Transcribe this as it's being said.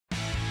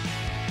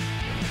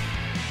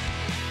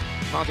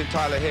Martin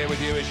Tyler here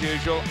with you as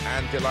usual,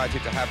 and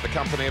delighted to have the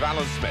company of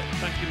Alan Smith.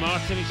 Thank you,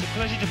 Martin. It's a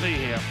pleasure to be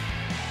here.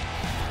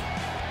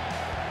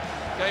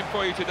 Game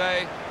for you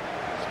today,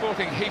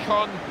 Sporting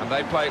Gijón, and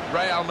they play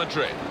Real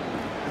Madrid.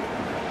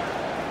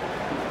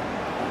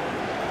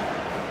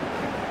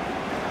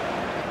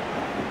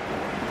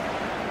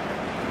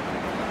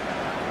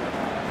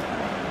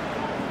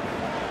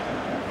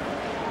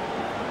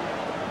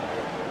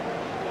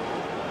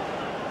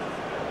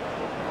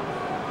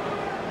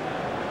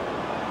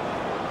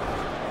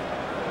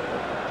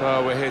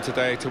 Well, we're here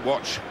today to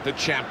watch the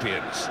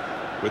champions,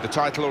 with the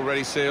title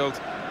already sealed,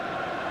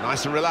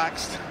 nice and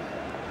relaxed.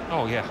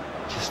 Oh yeah,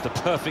 just the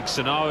perfect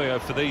scenario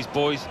for these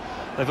boys.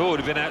 They've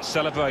already been out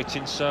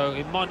celebrating, so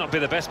it might not be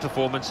the best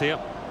performance here.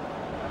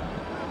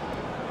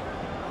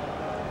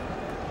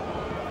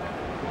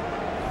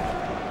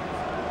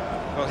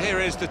 Well, here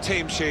is the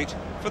team sheet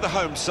for the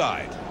home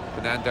side.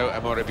 Fernando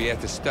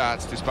Amorebieta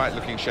starts, despite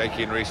looking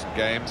shaky in recent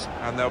games,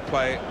 and they'll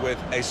play with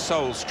a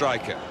sole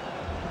striker.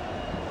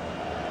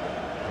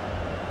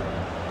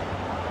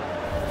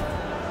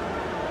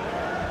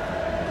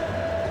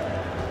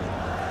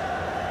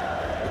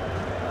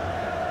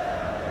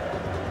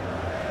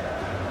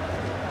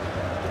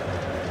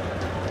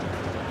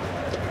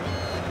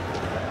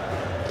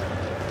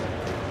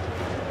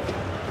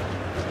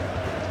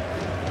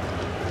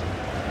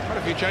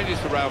 A few changes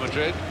for Real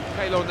Madrid.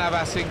 Keylor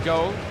Navas in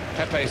goal.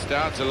 Pepe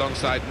starts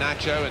alongside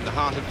Nacho in the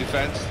heart of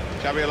defence.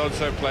 Xabi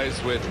Alonso plays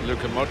with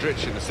Luka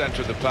Modric in the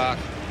centre of the park.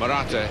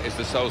 Morata is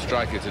the sole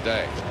striker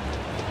today.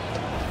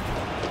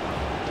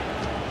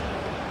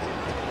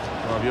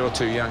 Well, you're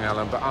too young,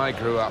 Alan, but I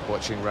grew up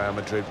watching Real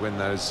Madrid win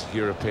those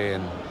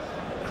European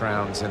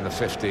crowns in the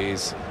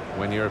 50s,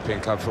 when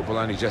European club football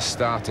only just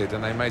started,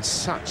 and they made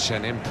such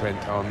an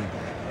imprint on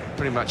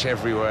pretty much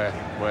everywhere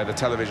where the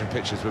television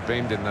pictures were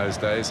beamed in those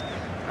days.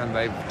 And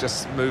they've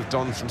just moved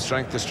on from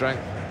strength to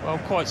strength. Well,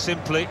 quite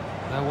simply,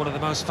 they're one of the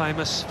most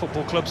famous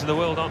football clubs in the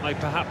world, aren't they?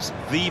 Perhaps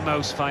the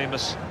most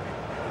famous.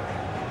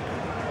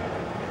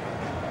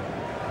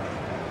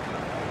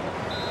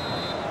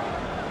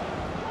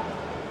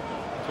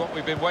 It's what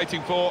we've been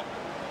waiting for.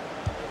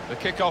 The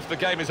kick-off, the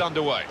game is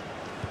underway.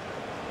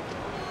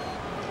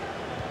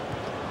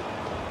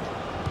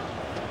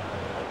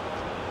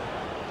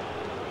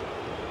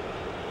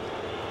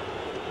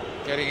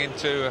 Getting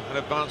into an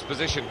advanced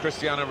position,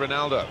 Cristiano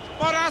Ronaldo.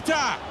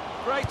 Morata!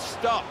 Great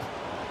stop.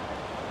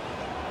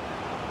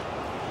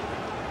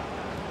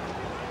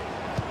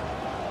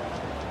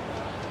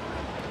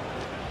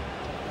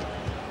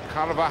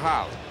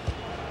 Carvajal.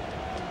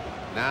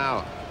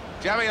 Now,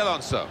 Xabi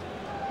Alonso.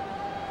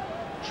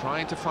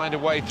 Trying to find a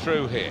way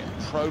through here,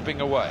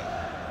 probing away.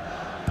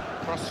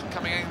 Cross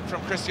coming in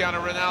from Cristiano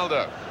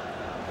Ronaldo.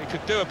 He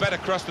could do a better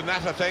cross than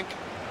that, I think.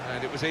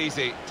 And it was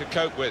easy to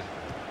cope with.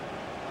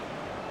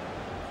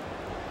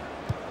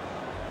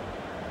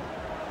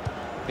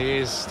 He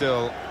is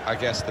still, I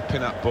guess, the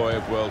pin-up boy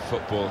of world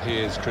football. He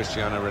is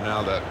Cristiano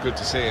Ronaldo. Good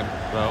to see him.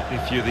 Well,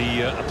 if you're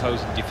the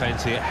opposing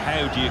defence here,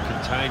 how do you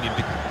contain him?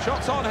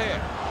 Shots on here.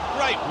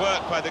 Great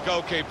work by the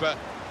goalkeeper.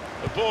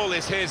 The ball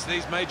is his, and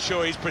he's made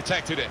sure he's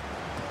protected it.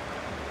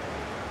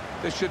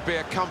 This should be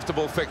a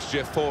comfortable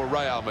fixture for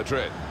Real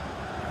Madrid.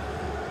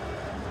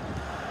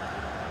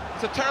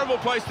 It's a terrible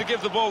place to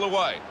give the ball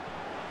away.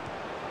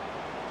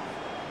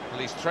 Well,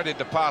 he's threaded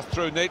the pass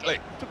through neatly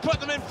to put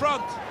them in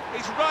front.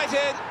 He's right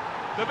in.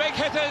 The big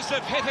hitters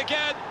have hit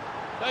again.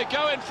 They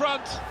go in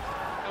front,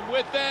 and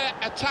with their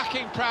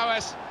attacking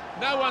prowess,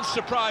 no one's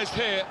surprised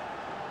here.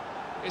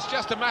 It's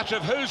just a matter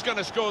of who's going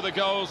to score the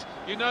goals.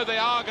 You know they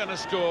are going to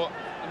score,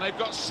 and they've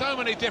got so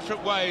many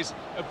different ways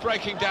of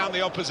breaking down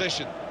the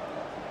opposition.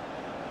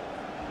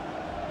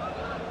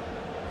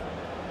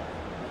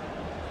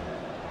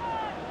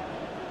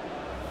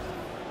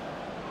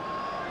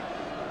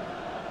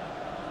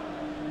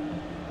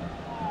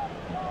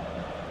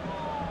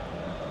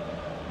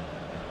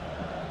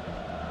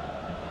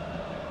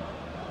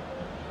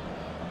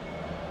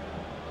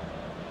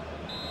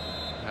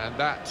 And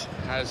that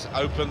has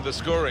opened the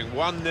scoring.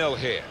 1-0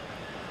 here.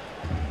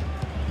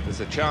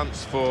 There's a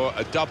chance for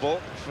a double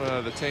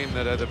for the team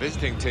that are the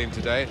visiting team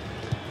today.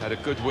 Had a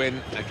good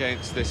win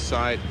against this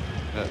side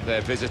that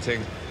they're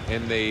visiting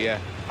in the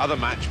other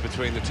match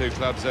between the two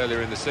clubs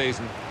earlier in the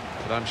season.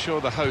 But I'm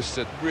sure the hosts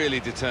are really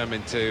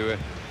determined to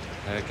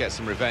get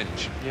some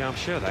revenge. Yeah, I'm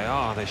sure they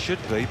are. They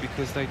should be,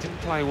 because they didn't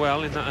play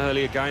well in that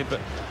earlier game. But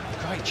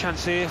a great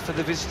chance here for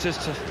the visitors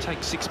to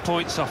take 6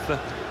 points off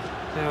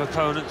their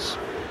opponents.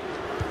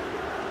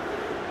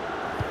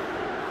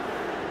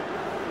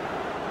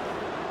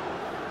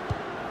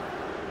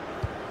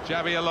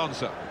 Xabi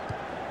Alonso.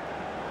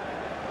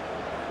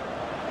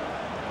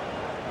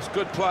 It was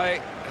good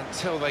play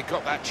until they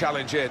got that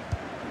challenge in.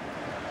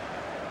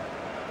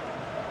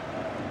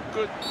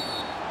 Good.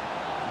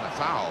 And a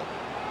foul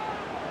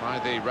by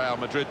the Real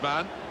Madrid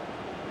man.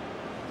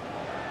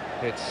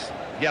 It's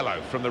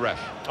yellow from the ref.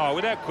 Oh,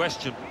 without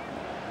question.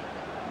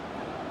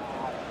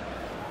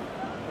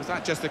 Was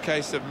that just a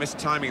case of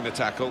mistiming the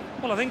tackle?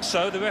 Well, I think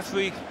so. The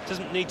referee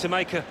doesn't need to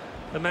make a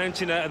a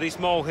mountain out of this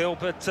molehill,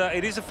 but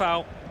it is a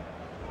foul.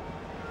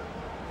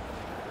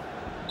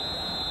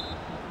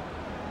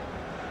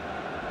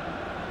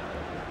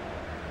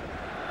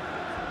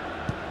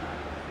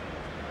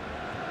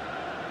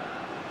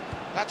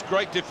 That's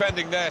great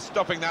defending there,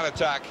 stopping that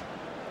attack.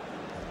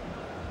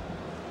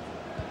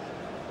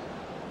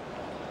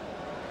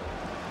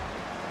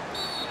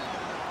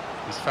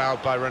 He's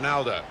fouled by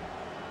Ronaldo.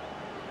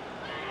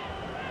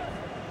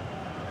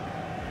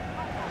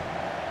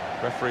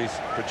 Referees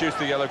produced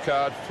the yellow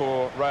card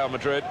for Real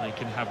Madrid. They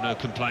can have no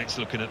complaints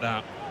looking at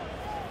that.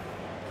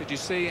 Did you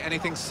see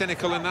anything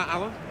cynical in that,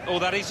 Alan? Oh,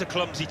 that is a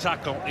clumsy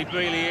tackle. It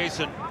really is,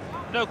 and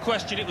no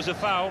question it was a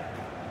foul.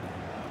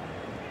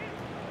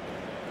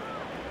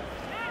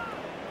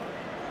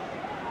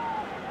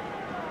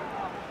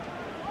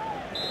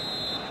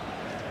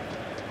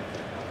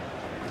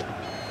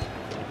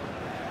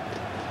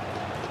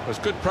 There's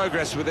good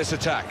progress with this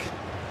attack.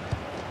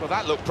 Well,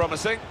 that looked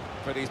promising,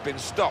 but he's been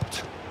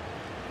stopped.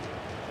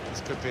 This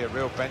could be a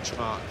real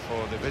benchmark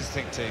for the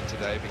visiting team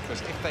today,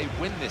 because if they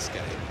win this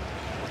game,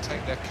 they'll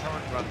take their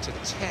current run to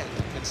 10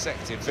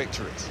 consecutive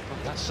victories. Well,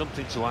 that's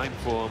something to aim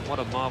for, and what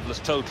a marvellous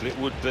total it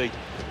would be.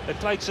 They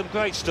played some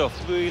great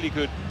stuff, really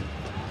good.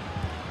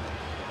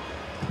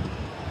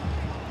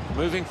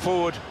 Moving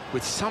forward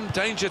with some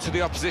danger to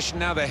the opposition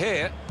now they're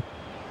here.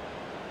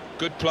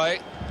 Good play,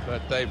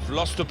 but they've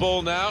lost the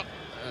ball now,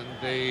 and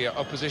the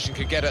opposition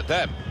can get at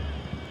them.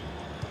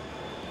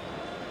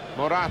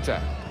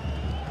 Morata.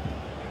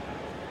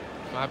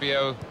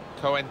 Fabio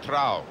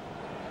Coentrao.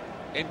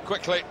 In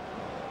quickly.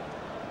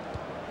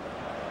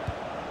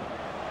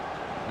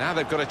 Now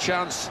they've got a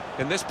chance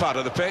in this part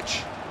of the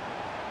pitch.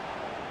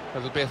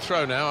 There'll be a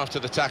throw now after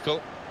the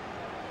tackle.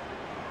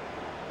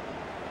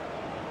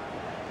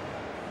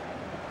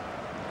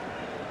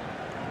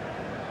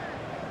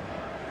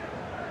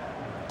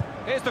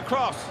 Here's the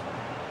cross.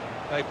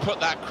 They put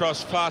that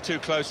cross far too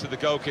close to the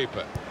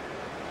goalkeeper.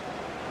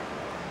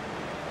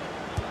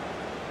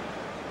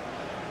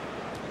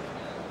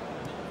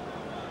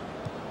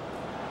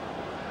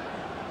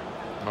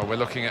 Well, we're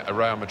looking at a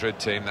Real Madrid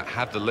team that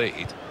had the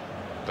lead,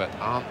 but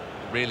aren't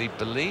really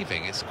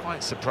believing. It's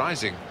quite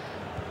surprising,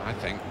 I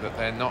think, that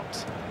they're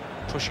not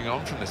pushing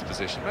on from this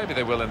position. Maybe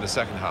they will in the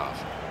second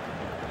half.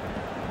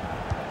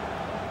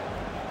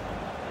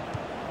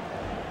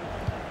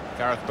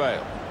 Gareth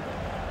Bale.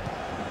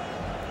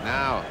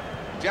 Now,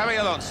 Xabi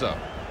Alonso.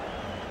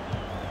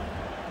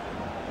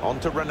 On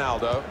to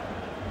Ronaldo.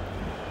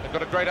 They've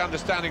got a great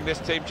understanding, this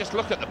team. Just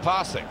look at the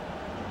passing.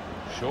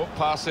 Short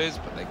passes,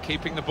 but they're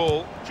keeping the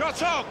ball.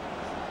 Shot on!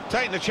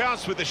 Taking the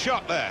chance with the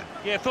shot there.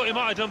 Yeah, thought he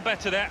might have done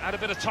better there. Had a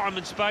bit of time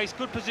and space.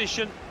 Good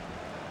position.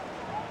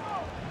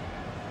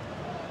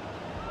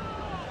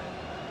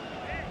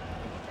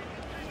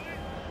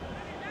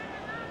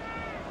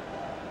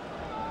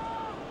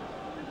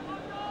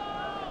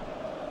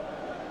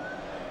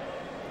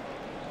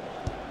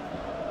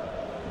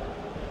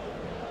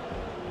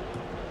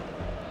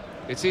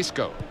 It's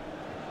Isco.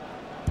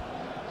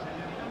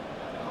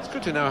 It's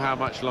good to know how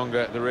much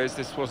longer there is.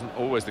 This wasn't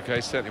always the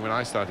case, certainly when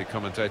I started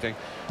commentating.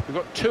 We've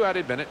got 2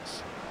 added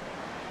minutes.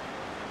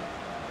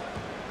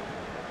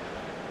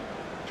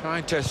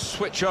 Trying to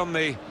switch on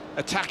the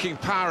attacking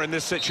power in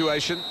this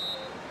situation.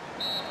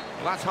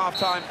 Well, that's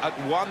half-time at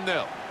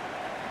 1-0.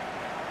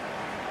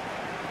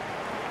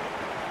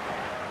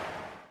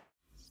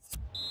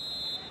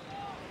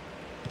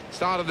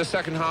 Start of the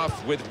second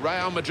half with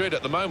Real Madrid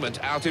at the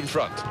moment out in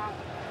front.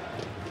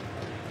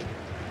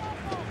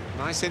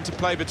 Nice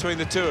interplay between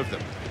the two of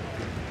them.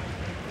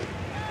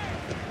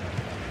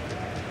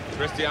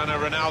 Cristiano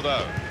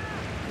Ronaldo.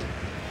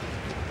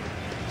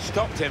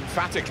 Stopped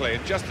emphatically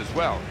and just as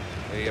well.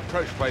 The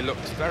approach play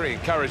looked very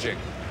encouraging.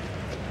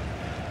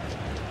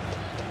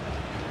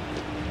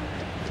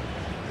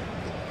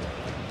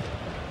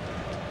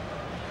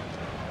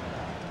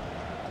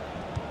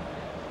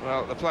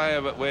 Well, the player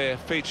that we're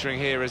featuring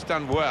here has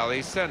done well.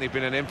 He's certainly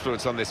been an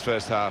influence on this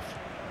first half.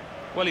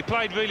 Well, he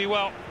played really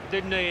well,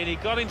 didn't he? And he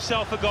got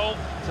himself a goal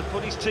to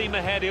put his team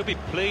ahead. He'll be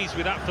pleased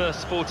with that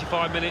first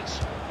 45 minutes.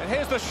 And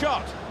here's the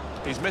shot.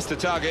 He's missed the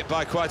target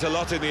by quite a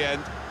lot in the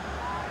end.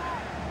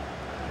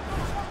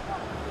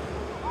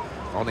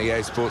 On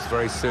EA Sports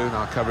very soon,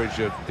 our coverage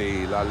of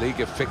the La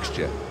Liga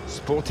fixture.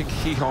 Sporting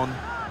Gijón,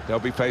 they'll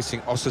be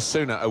facing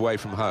Osasuna away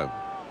from home.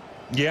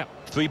 Yeah,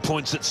 3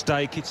 points at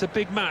stake. It's a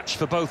big match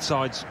for both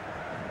sides.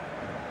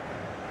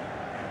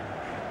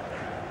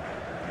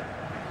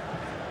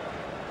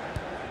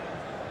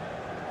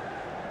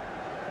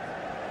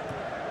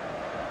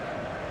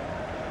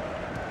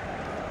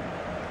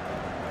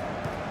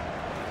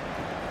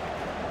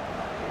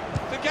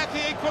 Get the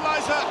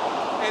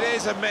equaliser. It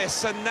is a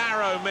miss, a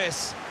narrow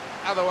miss.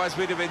 Otherwise,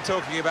 we'd have been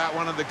talking about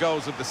one of the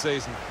goals of the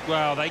season.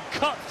 Well, they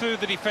cut through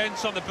the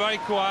defence on the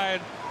breakaway,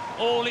 and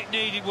all it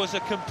needed was a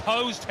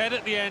composed head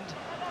at the end.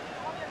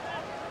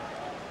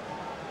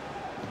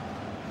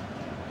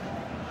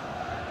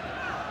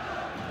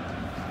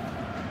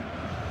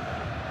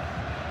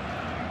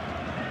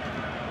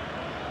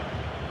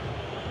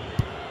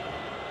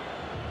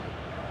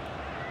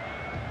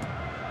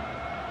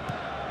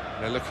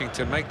 They're looking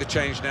to make the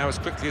change now as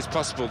quickly as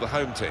possible, the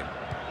home team.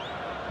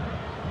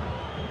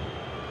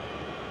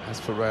 As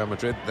for Real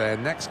Madrid, their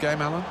next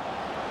game, Alan?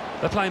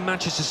 They're playing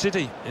Manchester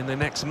City in their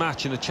next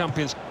match in the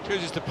Champions.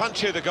 Chooses to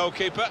punch here, the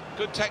goalkeeper.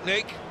 Good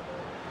technique.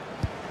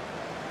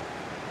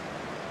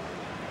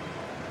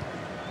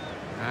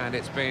 And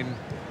it's been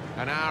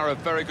an hour of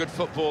very good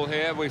football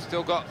here. We've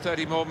still got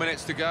 30 more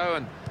minutes to go,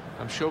 and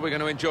I'm sure we're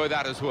going to enjoy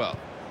that as well.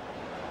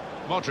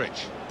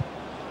 Modric.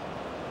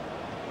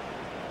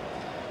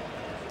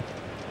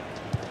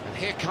 And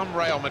here come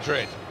Real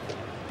Madrid.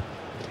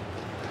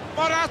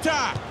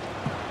 Morata!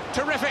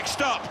 Terrific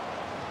stop.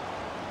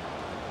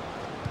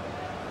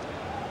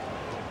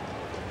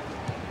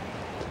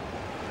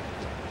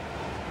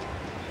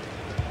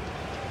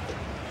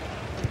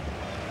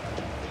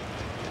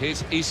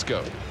 Here's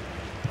Isco.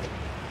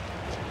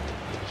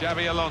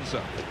 Xavi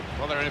Alonso.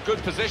 Well, they're in a good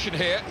position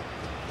here.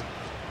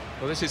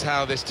 Well, this is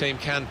how this team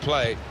can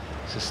play.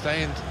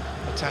 Sustained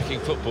attacking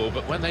football,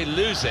 but when they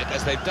lose it,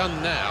 as they've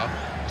done now,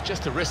 it's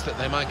just a risk that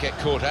they might get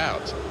caught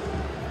out.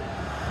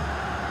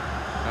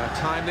 A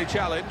timely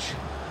challenge.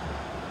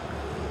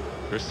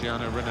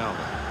 Cristiano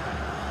Ronaldo.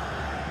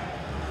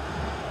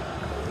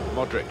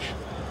 Modric.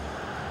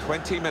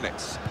 20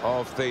 minutes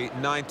of the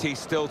 90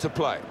 still to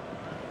play.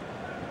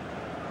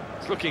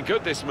 It's looking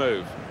good, this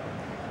move.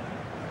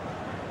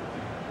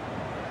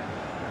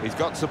 He's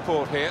got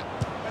support here.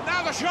 And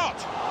now the shot!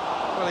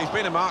 Well, he's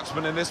been a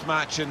marksman in this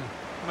match and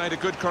made a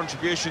good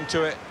contribution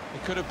to it.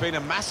 It could have been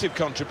a massive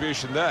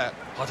contribution there.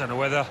 I don't know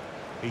whether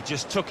he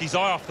just took his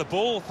eye off the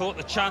ball, thought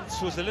the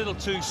chance was a little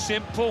too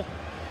simple.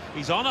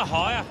 He's on a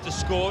high after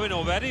scoring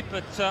already,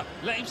 but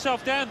let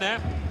himself down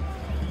there.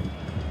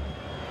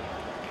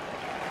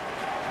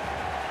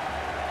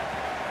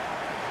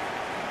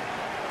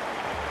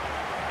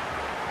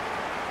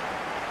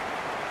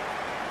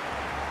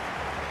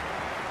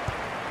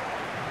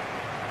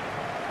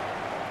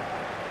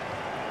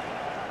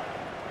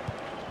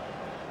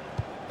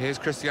 Here's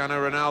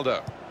Cristiano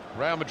Ronaldo.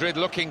 Real Madrid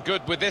looking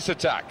good with this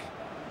attack.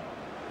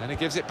 And he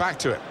gives it back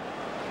to him.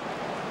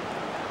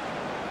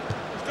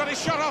 He's got his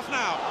shot off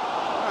now.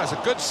 That's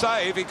a good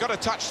save. He got a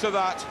touch to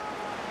that.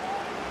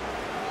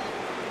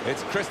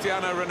 It's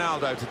Cristiano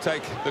Ronaldo to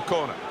take the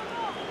corner.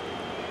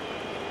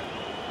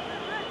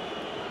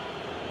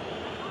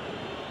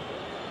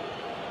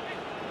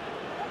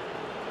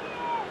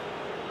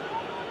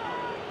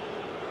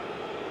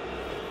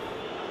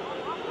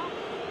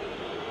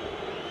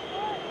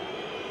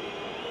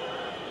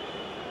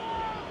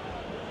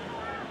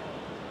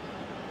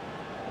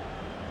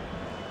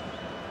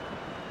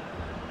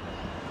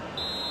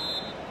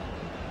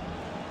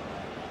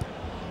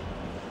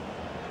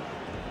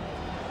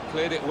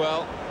 Cleared it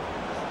well.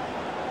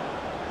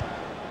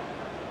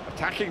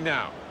 Attacking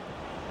now.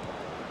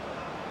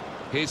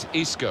 Here's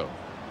Isco.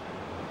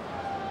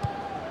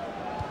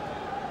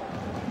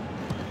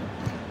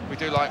 We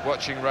do like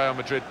watching Real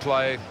Madrid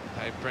play.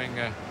 They bring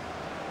a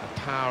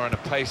power and a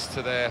pace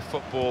to their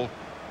football.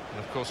 And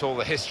of course all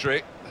the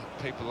history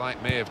that people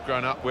like me have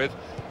grown up with.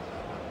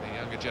 The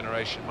younger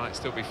generation might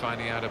still be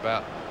finding out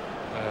about...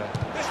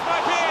 This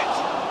might be it!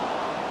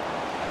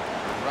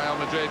 Real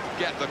Madrid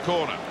get the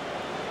corner.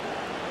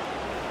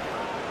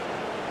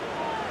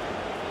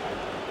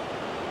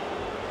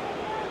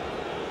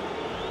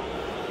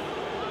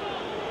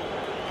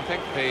 I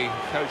think the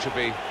coach will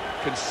be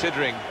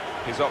considering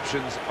his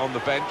options on the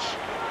bench.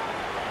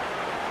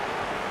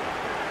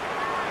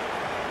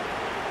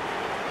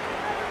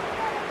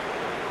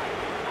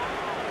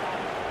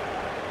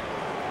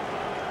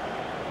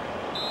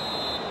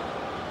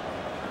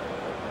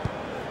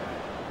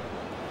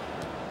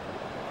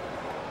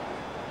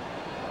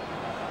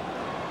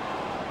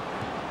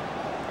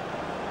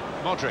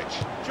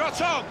 Modric.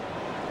 Shot on!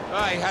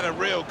 Oh, he had a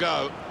real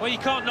go. Well, you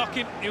can't knock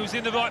him. He was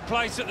in the right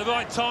place at the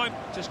right time.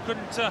 Just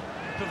couldn't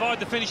provide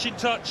the finishing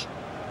touch.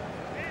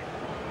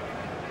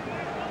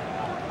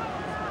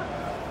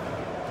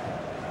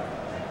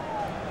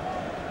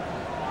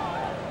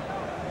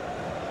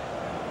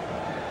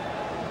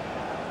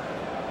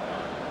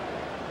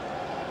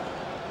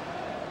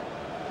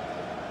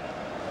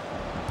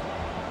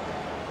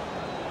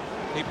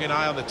 Keeping an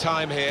eye on the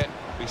time here.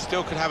 We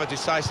still could have a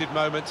decisive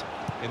moment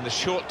in the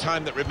short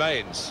time that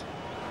remains.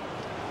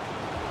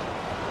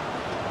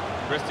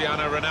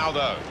 Cristiano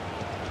Ronaldo.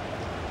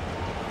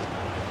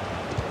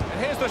 And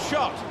here's the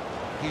shot.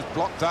 He's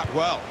blocked that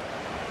well.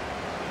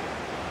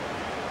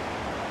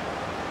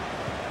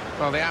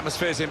 Well, the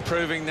atmosphere's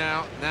improving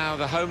now. Now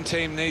the home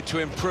team need to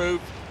improve.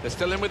 They're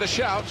still in with a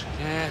shout.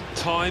 Yeah,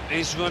 time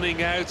is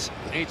running out.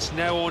 It's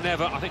now or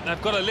never. I think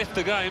they've got to lift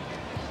the game.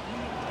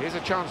 Here's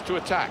a chance to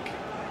attack.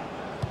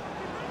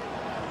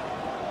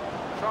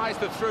 Tries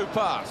the through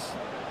pass.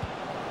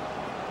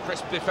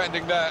 Crisp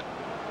defending there.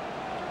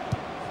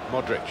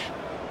 Modric.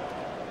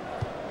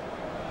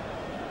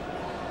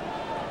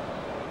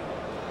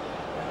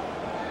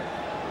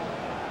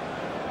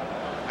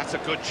 That's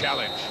a good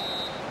challenge.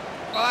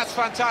 Well, that's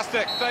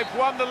fantastic. They've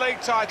won the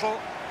league title,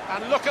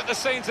 and look at the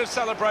scenes of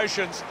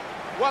celebrations.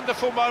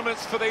 Wonderful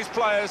moments for these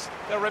players.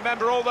 They'll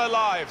remember all their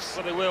lives.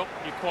 Well, they will.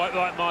 You're quite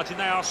right, Martin.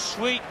 They are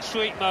sweet,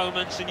 sweet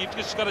moments, and you've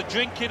just got to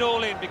drink it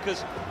all in,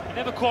 because you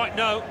never quite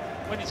know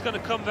when it's going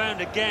to come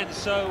round again.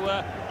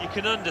 So you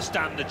can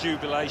understand the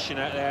jubilation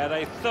out there.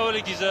 They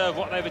thoroughly deserve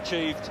what they've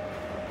achieved.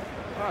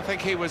 Well, I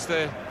think he was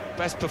the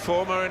best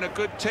performer in a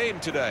good team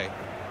today.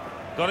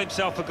 Got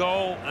himself a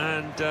goal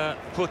and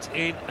put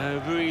in a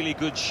really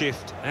good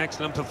shift.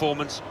 Excellent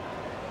performance.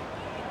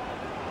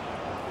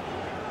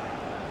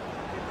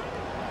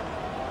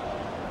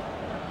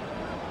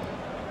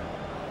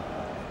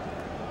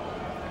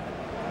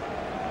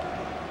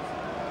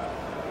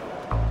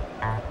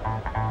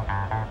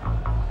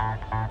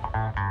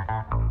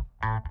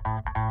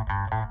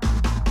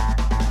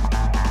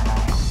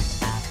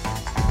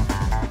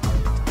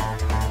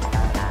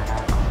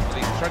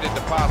 Threaded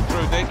the path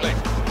through neatly.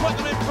 Put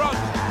them in front.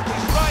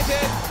 He's right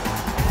in.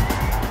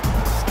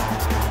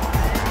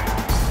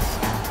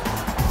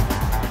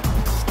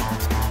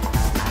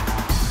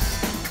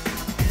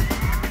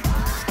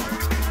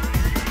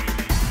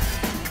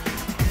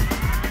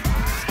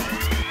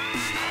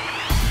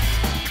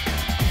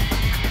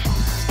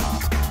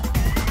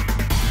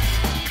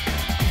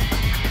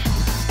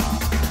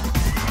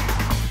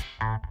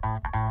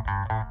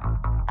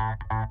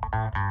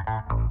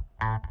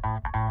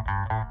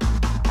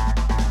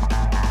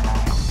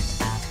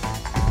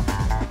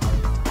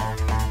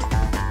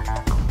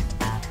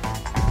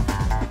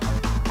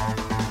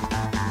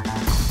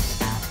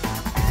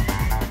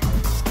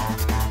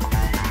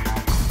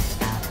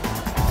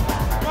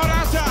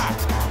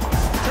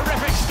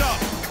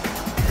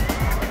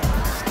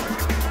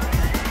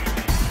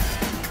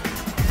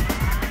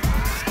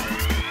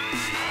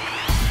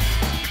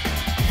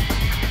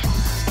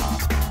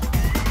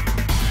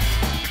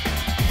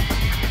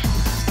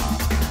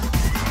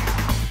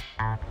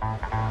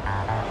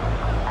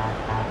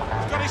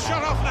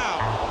 Shut off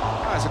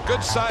now. That's a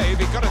good save.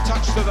 He got a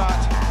touch to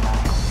that.